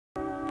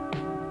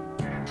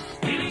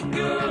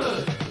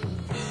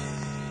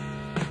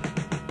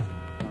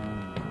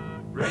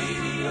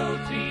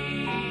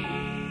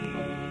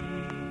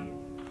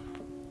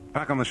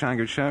Back on the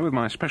Shango Show with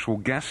my special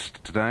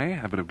guest today.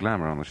 A bit of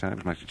glamour on the show,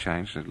 which makes you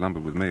change. It's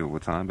lumbered with me all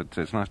the time, but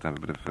it's nice to have a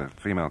bit of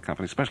female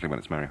company, especially when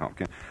it's Mary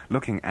Hopkin,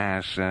 looking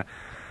as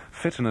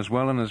fit and as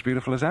well and as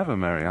beautiful as ever,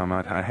 Mary,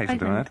 I hasten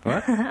to add.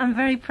 What? I'm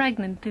very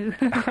pregnant, too.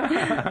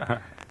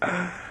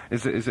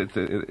 Is it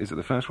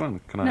the first one?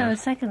 Can I No,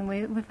 ask? second.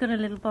 We've got a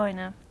little boy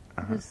now,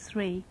 who's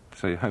 3.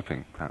 So you're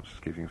hoping, perhaps,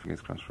 keeping your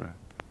fingers crossed for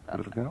a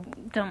little girl?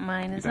 Don't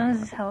mind, as long as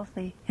he's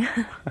healthy.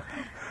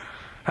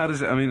 How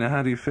does it, I mean,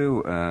 how do you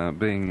feel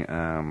being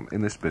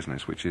in this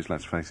business, which is,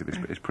 let's face it,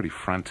 it's pretty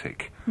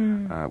frantic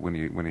when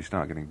you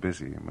start getting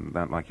busy? I mean,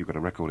 like you've got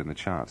a record in the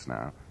charts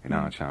now, in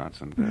our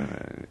charts, and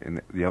in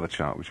the other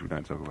chart, which we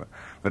don't talk about.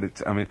 But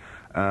it's, I mean,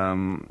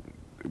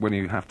 when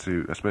you have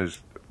to, I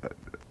suppose,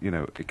 you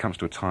know, it comes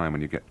to a time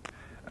when you get,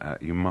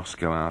 you must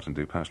go out and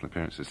do personal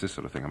appearances, this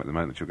sort of thing. I mean, at the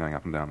moment you're going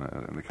up and down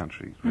in the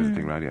country,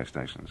 visiting radio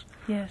stations,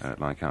 yes.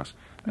 like us.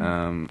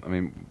 I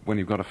mean, when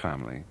you've got a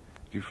family,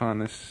 do you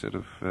find this sort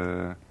of,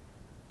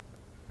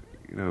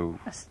 you know,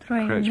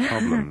 creates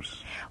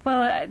problems?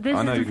 Well, this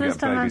is the first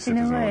time I've been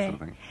away.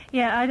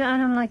 Yeah, I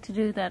don't like to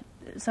do that.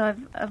 So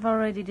I've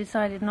already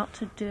decided not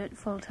to do it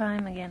full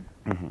time again.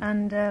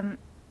 And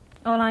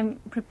all I'm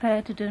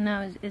prepared to do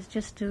now is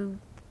just do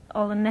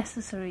all the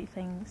necessary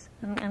things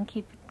and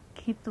keep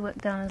the work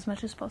down as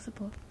much as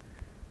possible.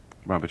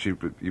 Right, but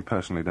you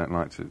personally don't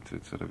like to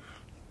sort of,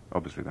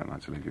 obviously don't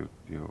like to leave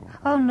your...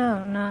 Oh,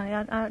 no,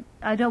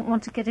 I don't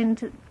want to get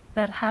into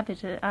that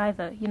habit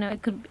either. You know,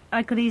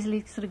 I could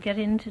easily sort of get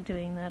into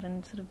doing that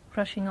and sort of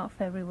brushing off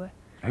everywhere.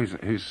 Who's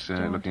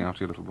looking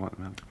after your little boy at the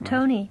moment?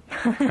 Tony.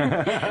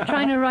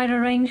 Trying to write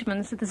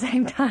arrangements at the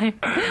same time.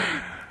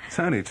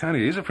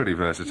 Tony is a pretty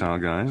versatile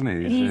guy, isn't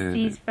he?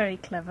 He's very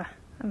clever.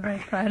 I'm very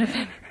proud of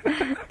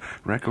him.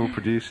 Record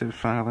producer,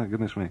 father,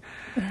 goodness me.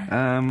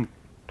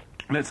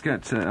 Let's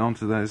get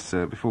onto those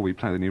before we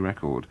play the new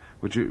record.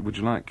 Would you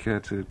like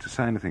to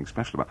say anything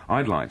special about?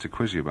 I'd like to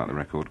quiz you about the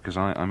record because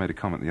I made a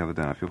comment the other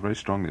day. I feel very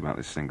strongly about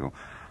this single.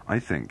 I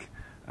think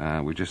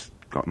we've just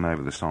gotten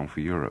over the Song for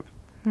Europe,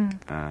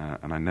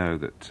 and I know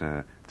that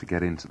to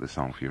get into the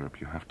Song for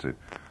Europe, you have to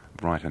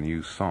write a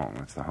new song.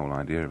 That's the whole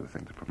idea of the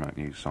thing, to promote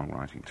new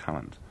songwriting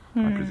talent,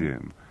 I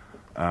presume.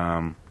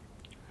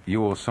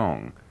 Your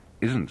song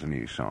isn't a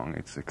new song.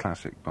 It's a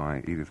classic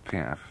by Edith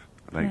Piaf.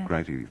 Late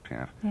great Edith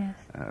Piaf,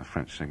 a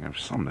French singer of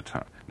some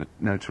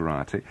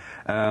notoriety,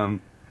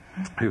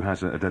 who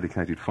has a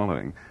dedicated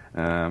following.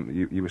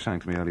 You were saying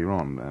to me earlier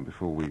on,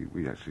 before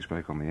we actually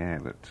spoke on the air,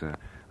 that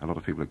a lot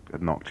of people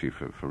had knocked you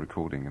for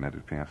recording an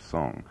Edith Piaf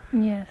song.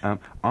 Yes.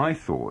 I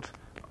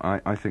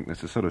think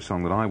that's the sort of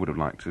song that I would have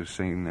liked to have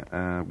seen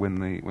win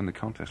the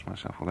contest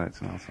myself, although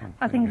it's an old song.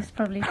 I think it's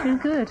probably too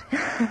good,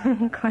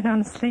 quite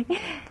honestly.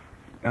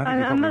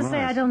 I must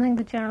say, I don't think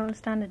the general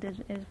standard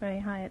is very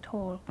high at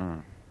all.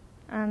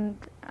 And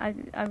I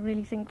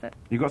really think that...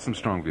 You've got some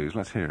strong views.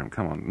 Let's hear them.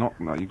 Come on.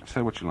 No, you can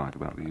say what you like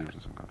about the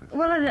Eurovision Song Contest.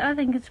 Well, I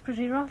think it's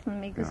pretty rotten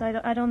because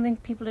I don't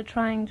think people are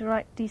trying to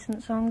write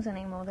decent songs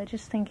anymore. They're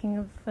just thinking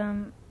of,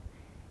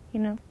 you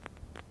know,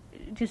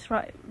 just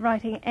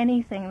writing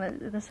anything,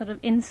 the sort of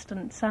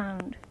instant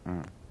sound.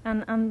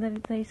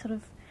 And they sort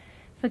of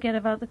forget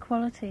about the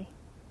quality.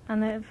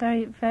 And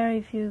very,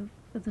 very few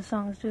of the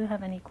songs do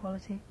have any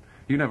quality.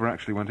 You never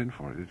actually went in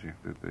for it, did you?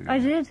 I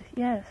did,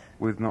 yes.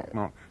 With Knock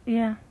Knock?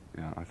 Yeah.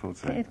 Yeah, I thought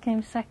so. It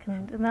came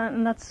second,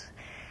 and that's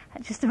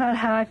just about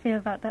how I feel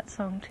about that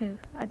song too.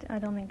 I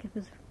don't think it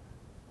was,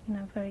 you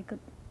know, very good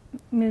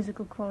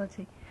musical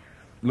quality.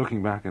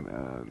 Looking back at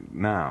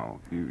now,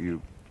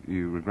 you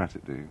regret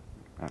it, do you?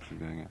 Actually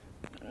doing it?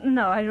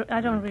 No,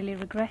 I don't really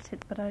regret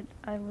it, but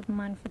I wouldn't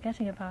mind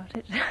forgetting about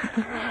it,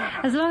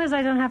 as long as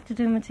I don't have to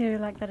do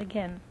material like that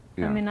again.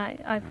 Yeah. I mean,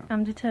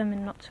 I'm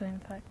determined not to, in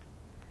fact.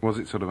 Was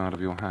it sort of out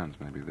of your hands,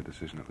 maybe, the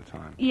decision at the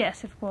time?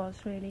 Yes, it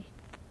was, really.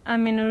 I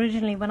mean,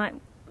 originally,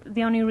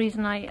 the only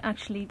reason I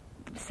actually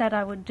said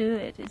I would do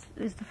it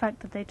is the fact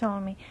that they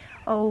told me,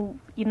 oh,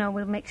 you know,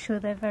 we'll make sure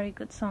they're very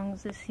good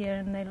songs this year,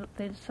 and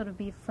they'll sort of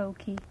be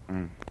folky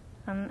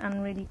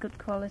and really good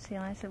quality.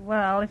 And I said,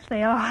 well, if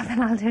they are,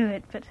 then I'll do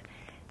it. But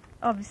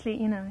obviously,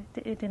 you know,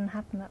 it didn't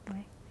happen that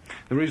way.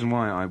 The reason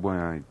why I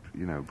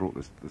you know, brought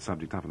the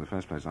subject up in the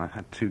first place, I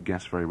had 2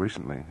 guests very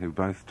recently who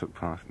both took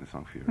part in the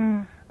Song for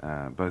Europe.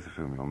 Both of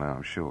whom you'll know,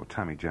 I'm sure.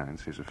 Tammy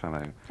Jones, who's a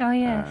fellow... Oh,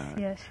 yes,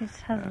 yes, she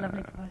has a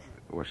lovely voice.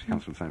 Well, she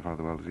comes from the same part of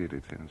the world as you do,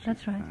 too. And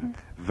that's right, yes.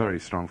 Very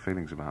strong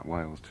feelings about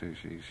Wales, too.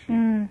 She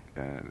did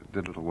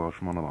a little Welsh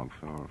monologue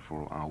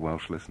for our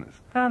Welsh listeners.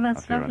 Oh,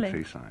 that's lovely. Up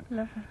here on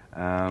Teesside.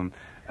 Lovely.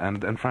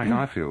 And Frank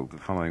Ifield, the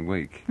following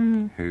week,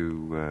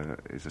 who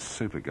is a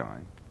super guy.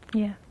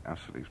 Yeah.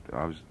 Absolutely.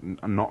 I was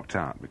knocked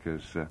out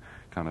because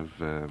kind of,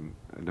 I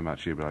don't know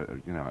about you, but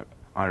you know,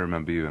 I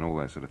remember you and all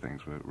those sort of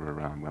things were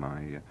around when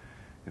I, you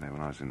know,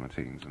 when I was in my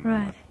teens. And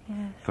right,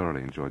 I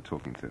thoroughly enjoyed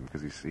talking to him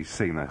because he's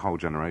seen a whole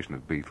generation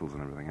of Beatles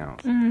and everything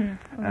else. Well,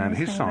 and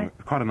his song,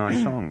 quite a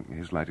nice song,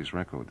 his latest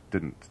record,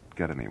 didn't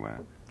get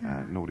anywhere,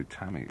 nor did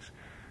Tammy's.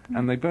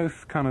 And they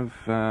both kind of,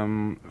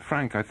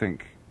 Frank, I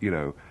think, you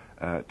know,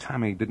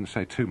 Tammy didn't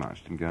say too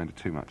much, didn't go into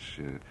too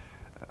much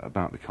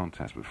about the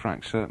contest, but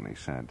Frank certainly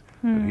said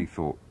that he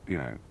thought, you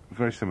know,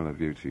 very similar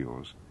view to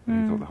yours. He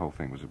thought the whole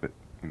thing was a bit,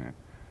 you know,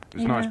 it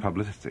was nice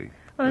publicity.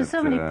 Well, there's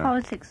so many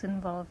politics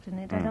involved in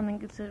it. I don't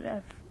think it's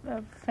a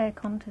fair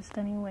contest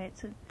anyway.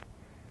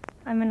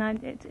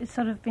 It's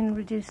sort of been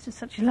reduced to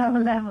such a lower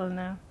level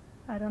now.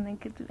 I don't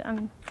think it.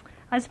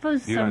 I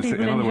suppose some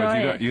people enjoy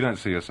it. You don't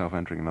see yourself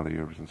entering another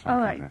Eurovision Song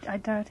Contest? I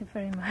doubt it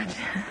very much.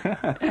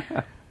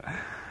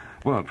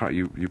 Well,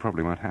 you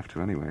probably won't have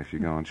to anyway if you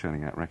go on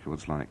churning out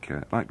records like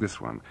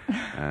this one.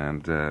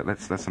 And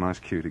that's a nice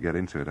cue to get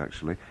into it,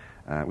 actually.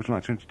 Would you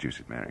like to introduce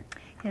it, Mary?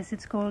 Yes,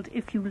 it's called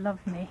If You Love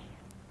Me.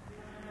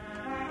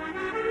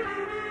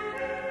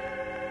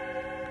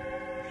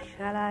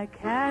 Shall I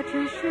catch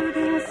a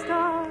shooting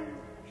star?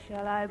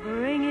 Shall I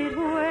bring it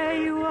where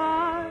you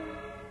are?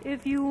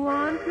 If you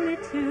want me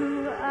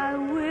to, I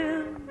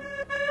will.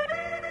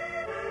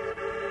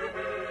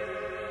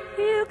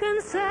 You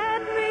can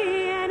set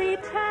me any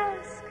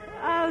task,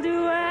 I'll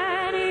do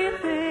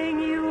anything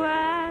you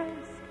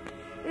ask.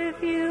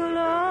 If you'll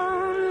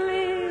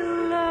only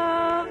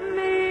love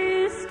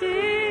me still.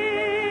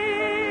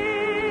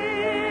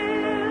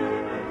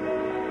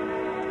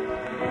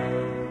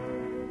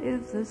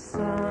 If the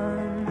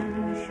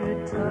sun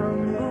should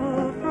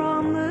tumble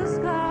from the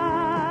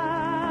sky,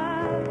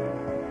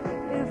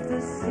 if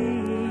the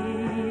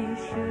sea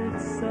should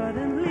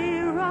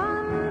suddenly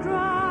run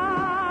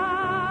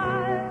dry,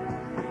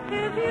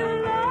 if you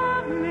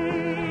love me,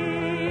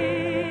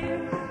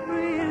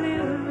 really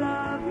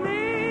love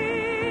me,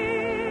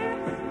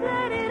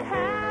 let it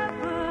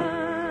happen,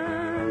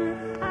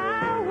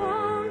 I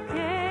won't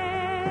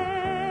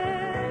care.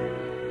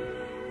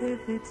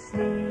 If it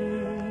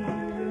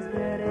seems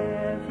that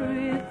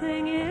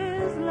everything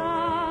is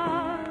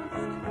lost,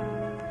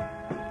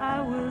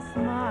 I will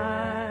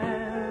smile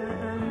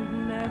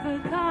and never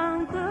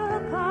count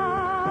the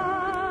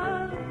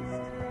cost.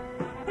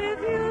 If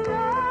you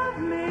love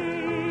me,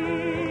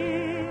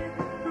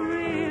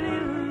 really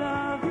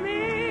love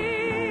me,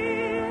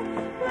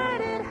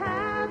 let it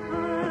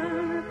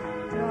happen,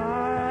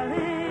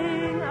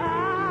 darling, I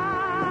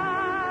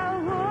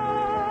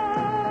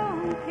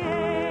won't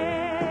care.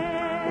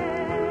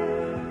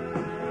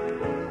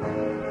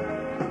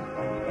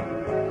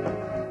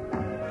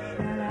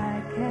 Shall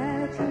I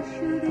catch a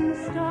shooting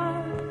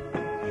star?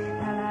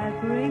 Shall I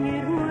bring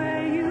it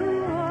where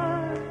you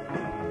are?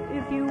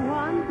 If you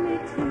want me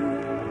to,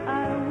 I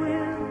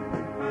will.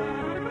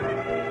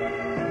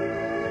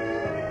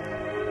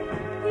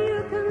 You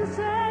can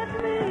set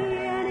me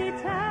any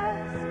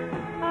task,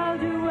 I'll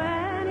do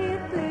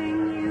anything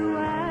you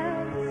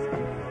ask.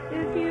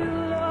 If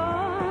you'll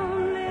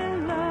only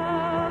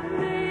love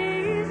me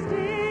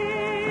still.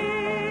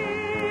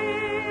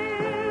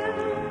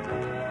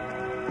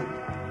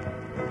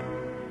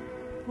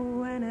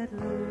 When at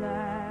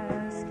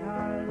last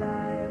our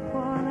life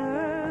on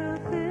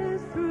earth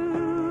is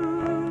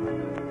through,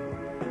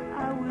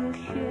 I will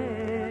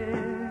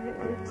share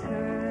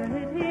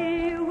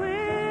eternity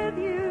with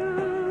you.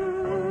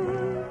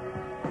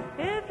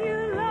 If you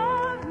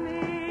love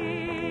me,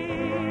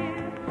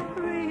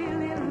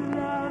 really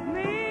love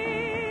me,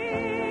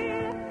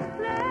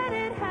 let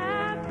it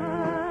happen,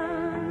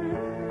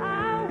 I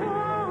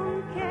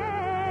won't care.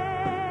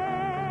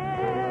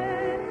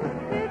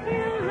 If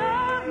you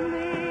love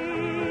me,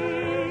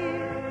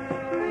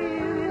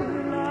 really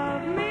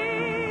love me,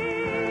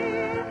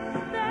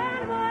 then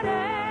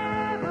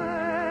whatever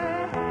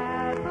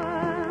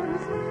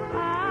happens, I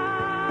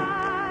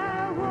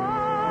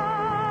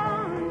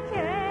won't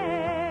care.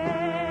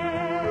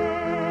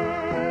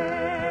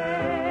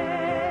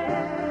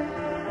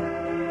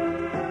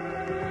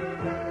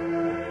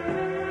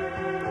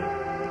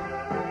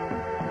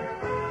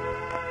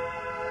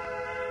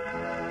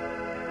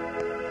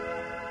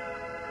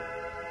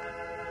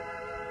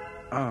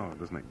 Oh,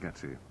 doesn't it get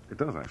to you? It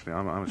does, actually.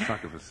 I'm a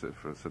sucker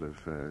for sort of,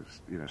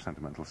 you know,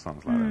 sentimental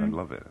songs like that. I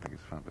love it. I think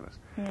it's fabulous.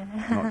 Yeah.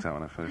 Knocked out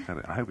when I first heard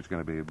it. I hope it's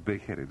going to be a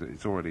big hit.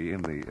 It's already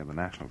in the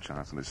national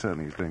charts, and it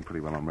certainly is doing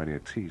pretty well on Radio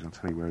T's. I'll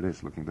tell you where it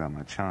is, looking down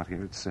my chart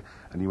here. It's a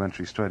new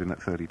entry straight in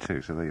at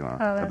 32, so there you are.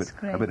 Oh, that's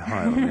great. A bit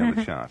higher on the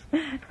other chart. You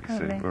see,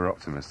 Lovely. we're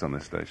optimists on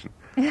this station.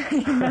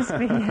 You must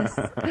be, yes.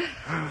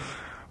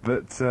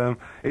 But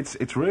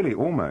it's really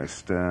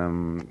almost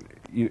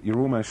you're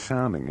almost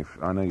sounding. If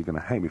I know you're going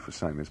to hate me for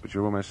saying this, but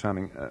you're almost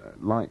sounding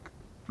like,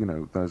 you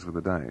know, Those Were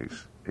the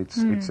Days.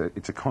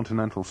 It's a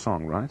continental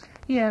song, right?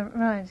 Yeah,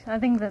 right. I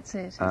think that's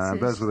it.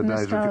 Those Were the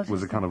Days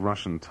was a kind nostalgia of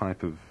Russian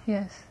type of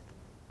Yes,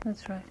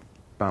 that's right.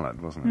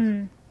 ballad, wasn't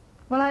it?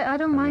 Well, I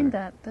don't mind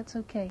that. That's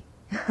okay.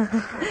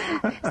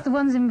 It's the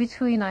ones in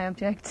between I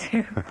object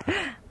to.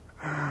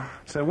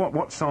 So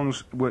what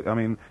songs were, I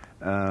mean,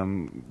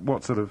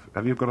 what sort of,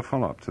 have you got a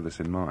follow-up to this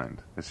in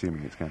mind,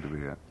 assuming it's going to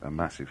be a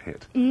massive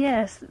hit?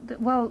 Yes,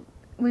 well,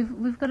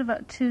 we've got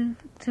about two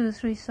or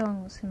three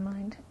songs in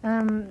mind.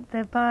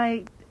 They're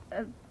by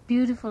a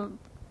beautiful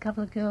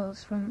couple of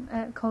girls from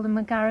called the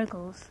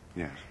McGarrigles.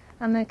 Yes.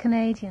 And they're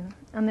Canadian,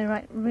 and they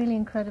write really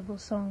incredible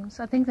songs.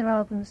 I think their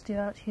album's due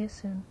out here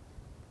soon.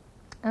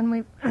 And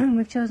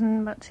we've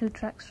chosen about 2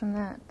 tracks from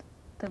that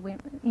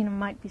we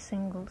might be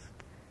singles.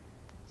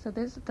 So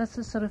that's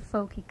a sort of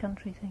folky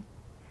country thing.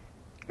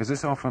 Is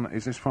this from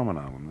an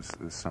album?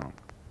 This song?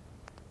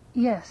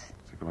 Yes.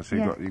 So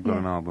you've got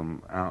an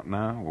album out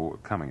now or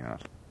coming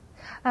out?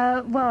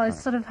 Well,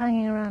 it's sort of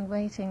hanging around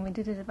waiting. We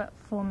did it about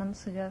 4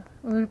 months ago.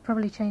 We'll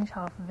probably change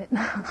half of it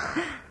now.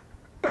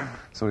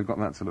 So we've got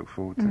that to look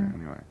forward to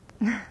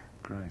anyway.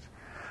 Great.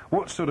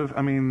 What sort of?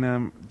 I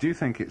mean, do you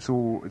think it's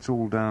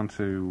all down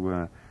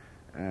to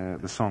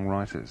the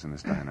songwriters in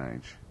this day and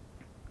age?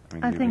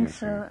 I think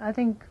so. I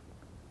think.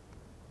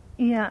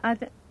 Yeah.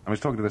 I was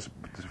talking to this,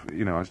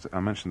 I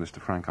mentioned this to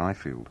Frank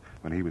Ifield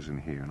when he was in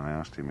here, and I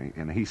asked him,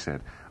 and he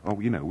said, "Oh,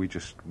 we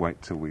just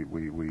wait till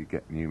we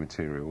get new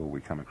material, or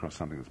we come across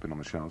something that's been on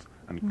the shelves,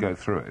 and go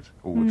through it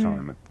all the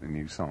time, the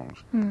new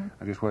songs, and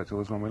just wait till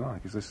there's one we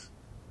like." Is this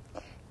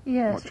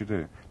what you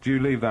do? Do you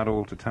leave that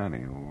all to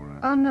Tony, or?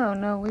 Oh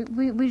no,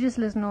 we just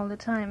listen all the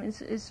time.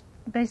 It's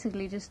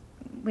basically just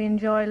we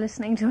enjoy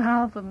listening to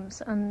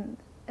albums, and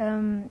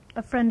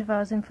a friend of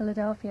ours in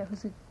Philadelphia,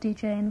 who's a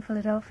DJ in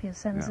Philadelphia,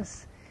 sends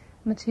us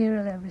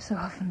material every so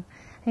often.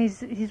 He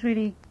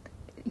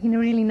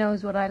really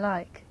knows what I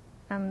like,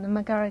 and the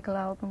McGarrigle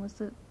album was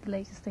the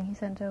latest thing he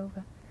sent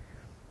over.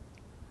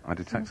 I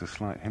detect a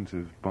slight hint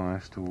of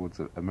bias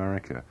towards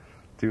America.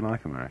 Do you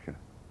like America?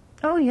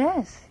 Oh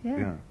yes,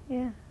 yeah.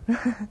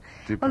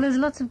 Well, there's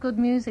lots of good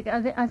music.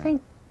 I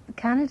think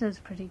Canada's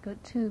pretty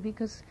good too,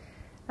 because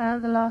the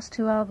last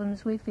 2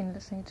 albums we've been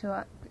listening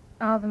to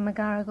are the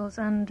McGarrigles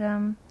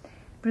and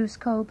Bruce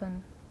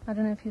Cockburn. I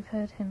don't know if you've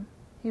heard him.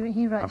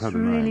 He writes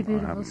really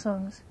beautiful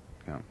songs.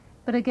 Yeah.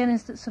 But again,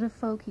 it's that sort of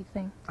folky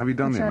thing. Have you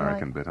done the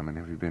American bit? I mean,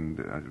 have you been,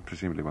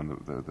 presumably when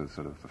the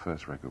sort of the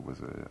first record was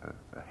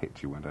a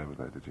hit, you went over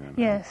there, did you? And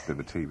yes. Did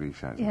the TV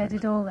shows? Yeah, I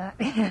did all that,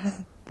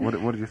 yes. What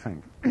did you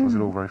think? Was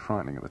it all very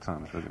frightening at the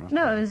time?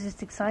 No, it was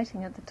just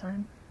exciting at the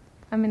time.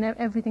 I mean,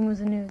 everything was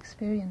a new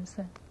experience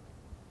then.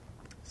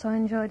 So I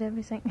enjoyed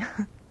everything.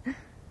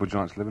 Would you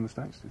like to live in the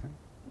States, do you think?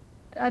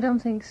 I don't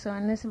think so,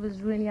 unless it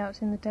was really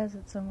out in the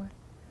desert somewhere.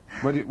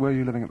 Where are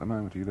you living at the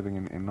moment? Are you living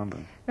in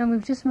London? No,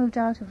 we've just moved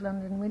out of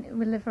London.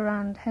 We live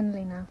around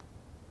Henley now,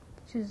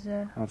 which is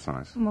that's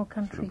nice. More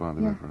country. Sort of by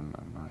the river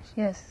and nice.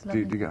 Yes, it's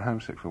lovely. Do you get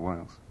homesick for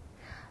Wales,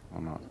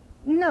 or not?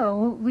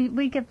 No,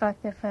 we get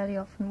back there fairly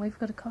often. We've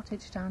got a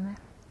cottage down there,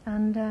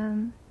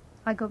 and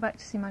I go back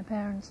to see my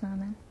parents now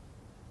and then.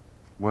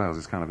 Wales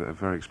is kind of a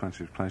very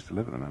expensive place to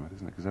live at the moment,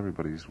 isn't it? Because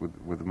everybody's with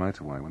the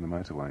motorway. When the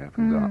motorway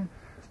opened up,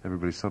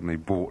 everybody suddenly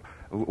bought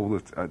I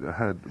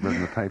read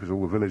in the papers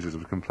all the villagers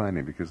were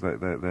complaining because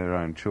their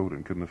own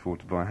children couldn't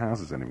afford to buy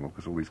houses anymore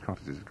because all these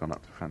cottages have gone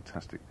up to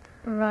fantastic.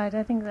 Right,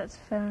 I think that's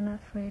fair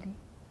enough, really.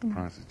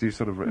 Prices. Do you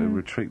sort of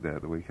retreat there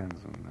at the weekends?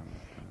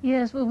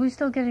 Yes, well, we're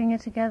still getting it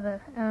together.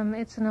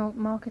 It's an old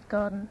market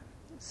garden,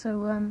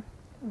 so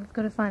we've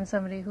got to find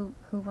somebody who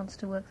wants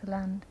to work the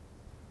land.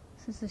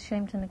 It's a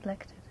shame to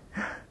neglect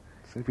it.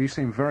 So you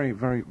seem very,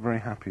 very, very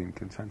happy and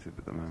contented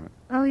at the moment.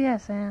 Oh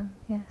yes, I am.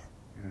 Yes.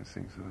 You don't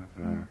seem sort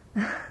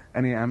of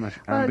any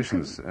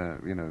ambitions,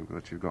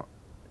 that you've got.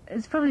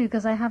 It's probably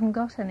because I haven't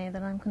got any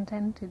that I'm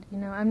contented.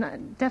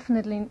 I'm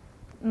definitely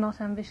not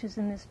ambitious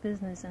in this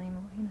business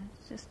anymore.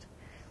 It's just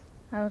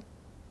I'll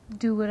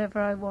do whatever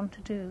I want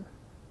to do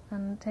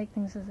and take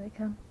things as they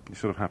come. You're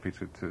sort of happy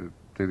to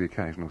do the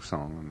occasional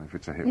song, and if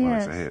it's a hit, yes. well,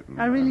 it's a hit.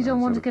 I really don't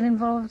want to get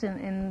involved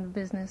in the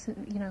business,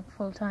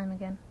 full time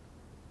again.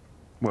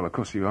 Well, of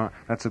course you are.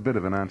 That's a bit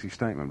of an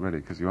anti-statement, really,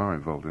 because you are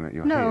involved in it.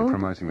 You're here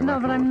promoting the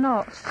record. No, but I'm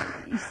not.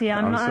 You see,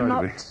 I'm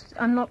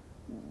not,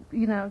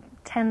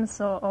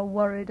 tense or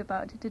worried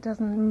about it. It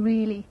doesn't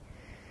really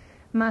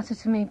matter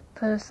to me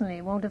personally.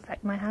 It won't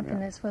affect my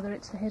happiness whether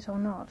it's a hit or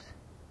not.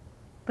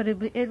 But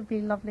it'll be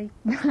lovely.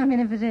 I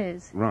mean, if it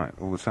is. Right,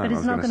 all the same. But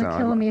it's not going to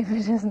kill me if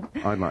it isn't.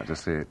 I'd like to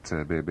see it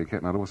be a big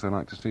hit, and I'd also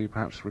like to see you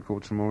perhaps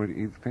record some more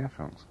Edith Piaf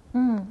songs.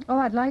 Oh,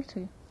 I'd like to.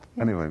 Yes.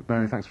 Anyway,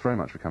 Mary, thanks very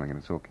much for coming in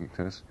and talking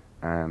to us.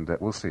 And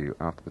we'll see you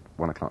after the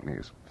 1 o'clock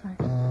news.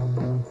 Thanks.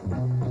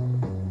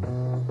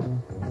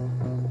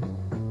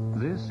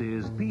 This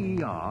is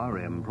PER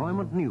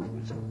Employment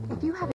News. If you have